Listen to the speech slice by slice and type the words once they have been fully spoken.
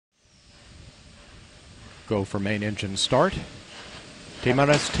Go for main engine start.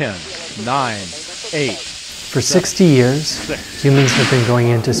 T-minus 10, 9, 8. For 60 years, 6. humans have been going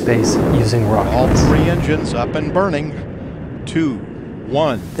into space using rockets. All 3 engines up and burning. 2,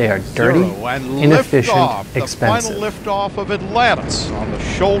 1. They are dirty, 0, and inefficient, lift-off, expensive. The final liftoff of Atlantis on the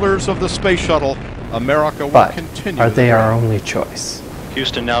shoulders of the space shuttle. America will But continue. are they our only choice?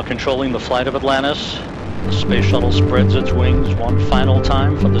 Houston now controlling the flight of Atlantis. The space shuttle spreads its wings one final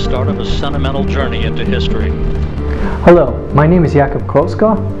time for the start of a sentimental journey into history. Hello, my name is Jakub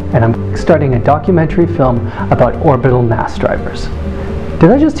Kroska, and I'm starting a documentary film about orbital mass drivers.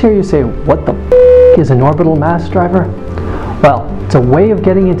 Did I just hear you say, what the f*** is an orbital mass driver? Well, it's a way of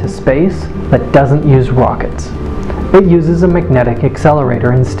getting into space that doesn't use rockets. It uses a magnetic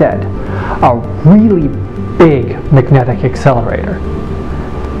accelerator instead. A really big magnetic accelerator.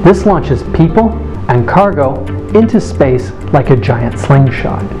 This launches people and cargo into space like a giant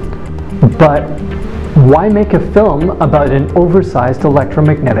slingshot. But why make a film about an oversized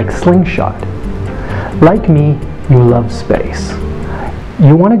electromagnetic slingshot? Like me, you love space.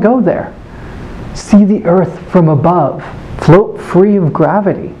 You want to go there. See the Earth from above. Float free of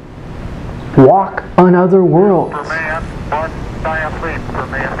gravity. Walk on other worlds. Per man, 1 diathlete per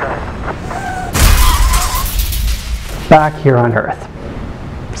mankind. Back here on Earth.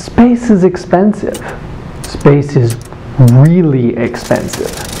 Space is expensive. Space is really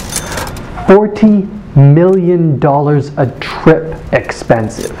expensive. $40 million a trip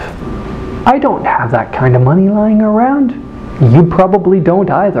expensive. I don't have that kind of money lying around. You probably don't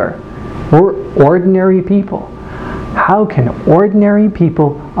either. We're ordinary people. How can ordinary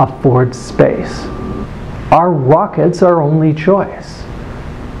people afford space? Our rocket's our only choice.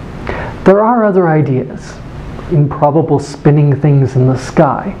 There are other ideas. Improbable spinning things in the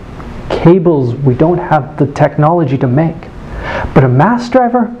sky. Cables we don't have the technology to make. But a mass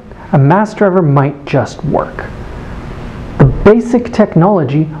driver might just work. The basic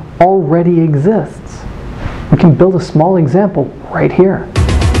technology already exists. We can build a small example right here.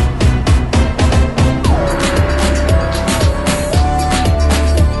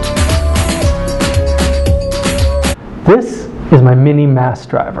 This is my mini mass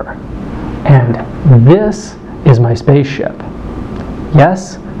driver, and this is my spaceship.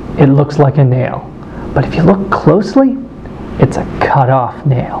 Yes, it looks like a nail, but if you look closely, it's a cut-off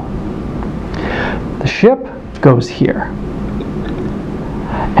nail. The ship goes here,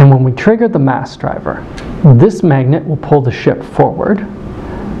 and when we trigger the mass driver, this magnet will pull the ship forward.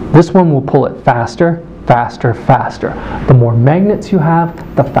 This one will pull it faster, faster, faster. The more magnets you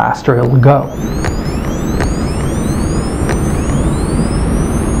have, the faster it'll go.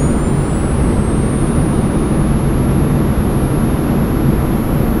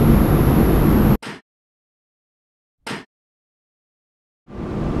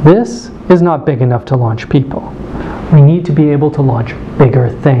 This is not big enough to launch people. We need to be able to launch bigger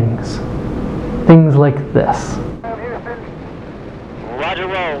things. Things like this. Roger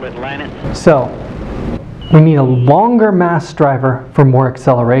roll, Atlantis. So, we need a longer mass driver for more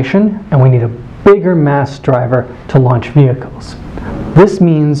acceleration, and we need a bigger mass driver to launch vehicles. This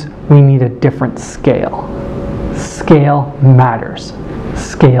means we need a different scale. Scale matters.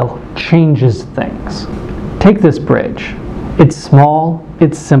 Scale changes things. Take this bridge. It's small,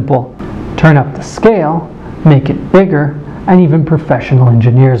 it's simple. Turn up the scale, make it bigger, and even professional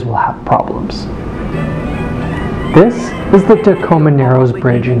engineers will have problems. This is the Tacoma Narrows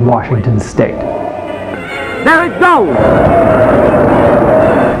Bridge in Washington State. There it goes!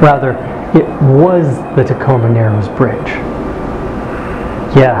 Rather, it was the Tacoma Narrows Bridge.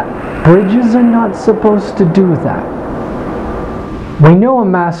 Yeah, bridges are not supposed to do that. We know a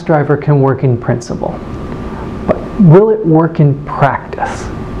mass driver can work in principle. Will it work in practice?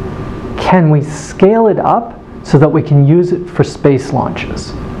 Can we scale it up so that we can use it for space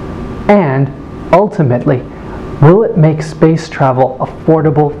launches? And ultimately, will it make space travel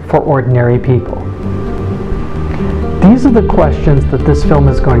affordable for ordinary people? These are the questions that this film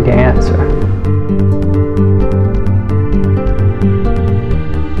is going to answer.